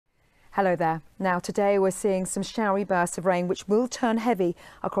Hello there. Now today we're seeing some showery bursts of rain which will turn heavy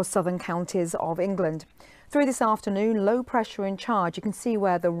across southern counties of England. Through this afternoon, low pressure in charge. You can see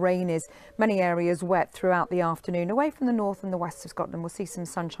where the rain is. Many areas wet throughout the afternoon. Away from the north and the west of Scotland, we'll see some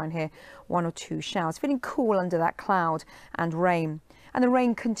sunshine here, 1 or 2 showers. Feeling cool under that cloud and rain. And the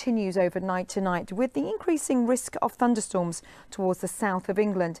rain continues overnight tonight with the increasing risk of thunderstorms towards the south of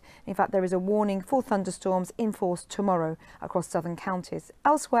England. In fact, there is a warning for thunderstorms in force tomorrow across southern counties.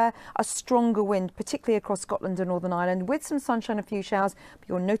 Elsewhere, a stronger wind, particularly across Scotland and Northern Ireland, with some sunshine and a few showers. But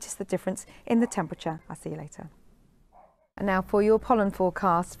you'll notice the difference in the temperature. I'll see you later. And now for your pollen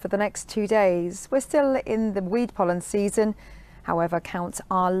forecast for the next 2 days. We're still in the weed pollen season. However, counts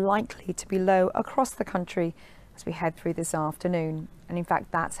are likely to be low across the country as we head through this afternoon. And in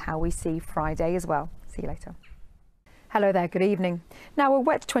fact, that's how we see Friday as well. See you later. Hello there, good evening. Now, a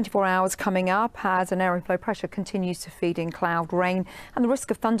wet 24 hours coming up as an area flow pressure continues to feed in cloud, rain and the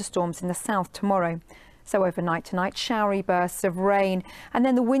risk of thunderstorms in the south tomorrow. So overnight tonight, showery bursts of rain, and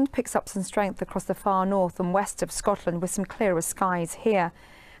then the wind picks up some strength across the far north and west of Scotland with some clearer skies here.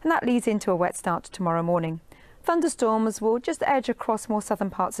 And that leads into a wet start tomorrow morning. Thunderstorms will just edge across more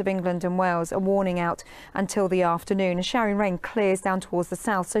southern parts of England and Wales, a warning out until the afternoon. And showery rain clears down towards the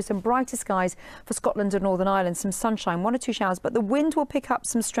south, so some brighter skies for Scotland and Northern Ireland, some sunshine, 1 or 2 showers, but the wind will pick up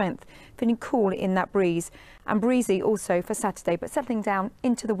some strength, feeling cool in that breeze. And breezy also for Saturday, but settling down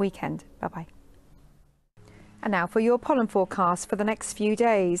into the weekend. Bye-bye. And now for your pollen forecast for the next few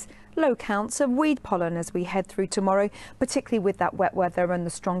days. Low counts of weed pollen as we head through tomorrow, particularly with that wet weather and the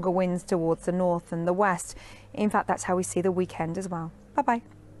stronger winds towards the north and the west. In fact, that's how we see the weekend as well. Bye-bye.